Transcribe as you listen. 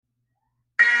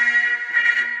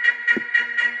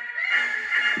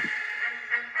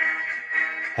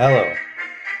Hello,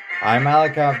 I'm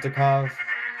Alek Avdakov,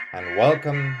 and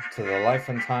welcome to the life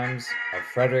and times of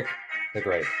Frederick the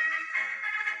Great.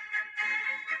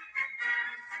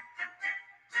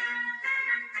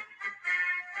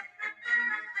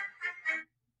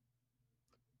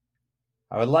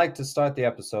 I would like to start the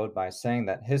episode by saying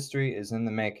that history is in the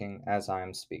making as I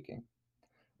am speaking.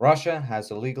 Russia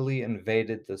has illegally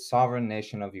invaded the sovereign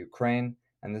nation of Ukraine,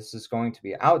 and this is going to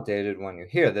be outdated when you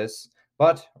hear this,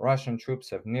 but Russian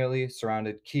troops have nearly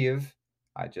surrounded Kiev.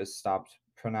 I just stopped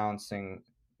pronouncing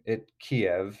it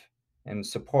Kiev in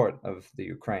support of the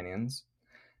Ukrainians.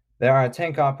 There are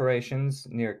tank operations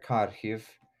near Kharkiv,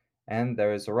 and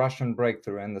there is a Russian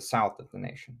breakthrough in the south of the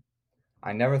nation.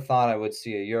 I never thought I would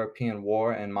see a European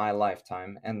war in my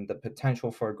lifetime, and the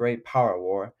potential for a great power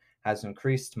war has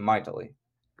increased mightily.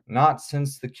 Not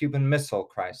since the Cuban Missile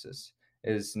Crisis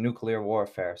is nuclear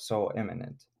warfare so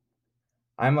imminent.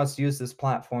 I must use this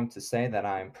platform to say that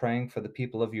I am praying for the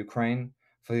people of Ukraine,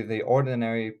 for the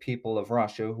ordinary people of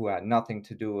Russia who had nothing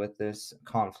to do with this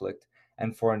conflict,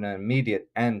 and for an immediate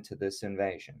end to this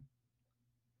invasion.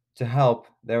 To help,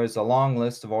 there is a long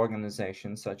list of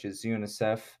organizations such as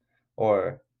UNICEF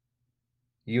or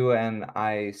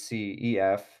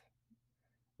UNICEF.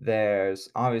 There's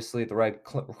obviously the Red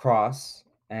Cross,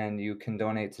 and you can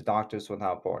donate to Doctors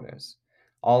Without Borders.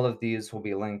 All of these will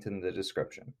be linked in the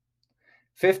description.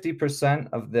 50%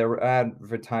 of the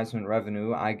advertisement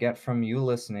revenue I get from you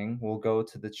listening will go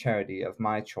to the charity of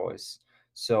my choice.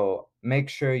 So make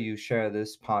sure you share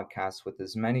this podcast with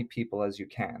as many people as you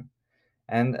can.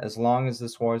 And as long as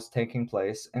this war is taking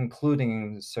place,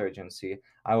 including insurgency,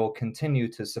 I will continue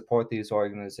to support these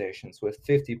organizations with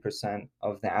 50%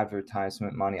 of the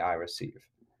advertisement money I receive.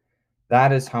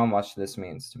 That is how much this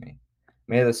means to me.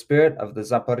 May the spirit of the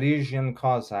Zaporizhian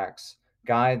Cossacks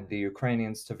guide the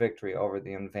Ukrainians to victory over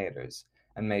the invaders,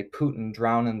 and may Putin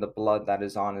drown in the blood that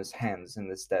is on his hands in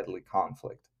this deadly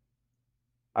conflict.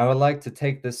 I would like to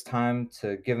take this time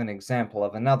to give an example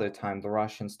of another time the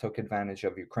Russians took advantage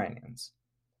of Ukrainians.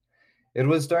 It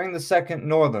was during the Second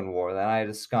Northern War that I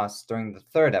discussed during the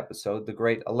third episode, The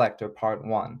Great Elector Part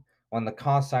 1, when the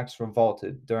Cossacks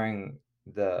revolted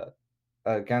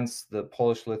against the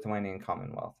Polish-Lithuanian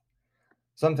Commonwealth.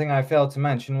 Something I failed to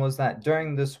mention was that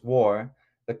during this war,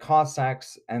 the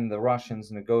Cossacks and the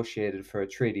Russians negotiated for a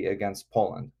treaty against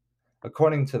Poland.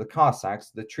 According to the Cossacks,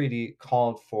 the treaty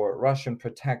called for Russian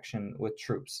protection with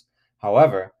troops.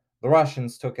 However, the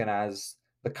Russians took it as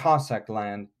the Cossack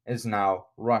land is now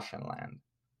Russian land.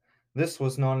 This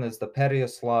was known as the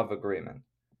Pereyaslav Agreement.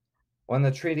 When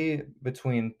the treaty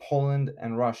between Poland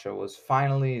and Russia was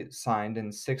finally signed in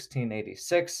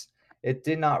 1686, it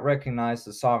did not recognize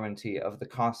the sovereignty of the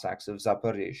Cossacks of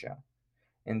Zaporizhia.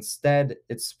 Instead,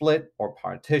 it split or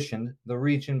partitioned the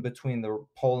region between the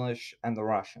Polish and the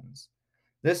Russians.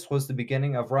 This was the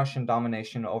beginning of Russian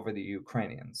domination over the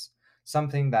Ukrainians,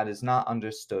 something that is not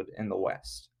understood in the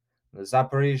West. The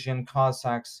Zaporizhian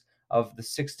Cossacks of the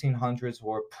 1600s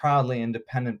were proudly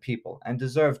independent people and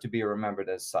deserve to be remembered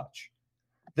as such.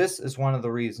 This is one of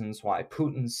the reasons why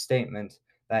Putin's statement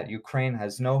that Ukraine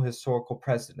has no historical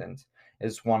precedent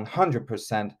is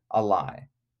 100% a lie.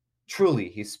 Truly,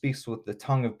 he speaks with the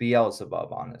tongue of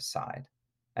Beelzebub on his side.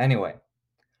 Anyway,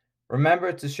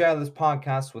 remember to share this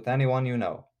podcast with anyone you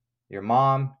know. Your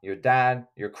mom, your dad,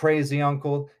 your crazy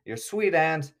uncle, your sweet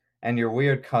aunt, and your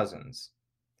weird cousins.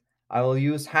 I will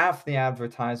use half the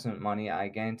advertisement money I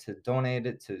gain to donate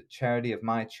it to charity of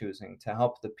my choosing to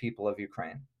help the people of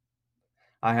Ukraine.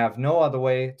 I have no other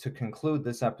way to conclude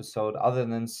this episode other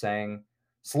than saying,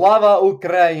 Slava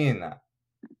Ukraina!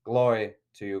 Glory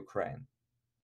to Ukraine.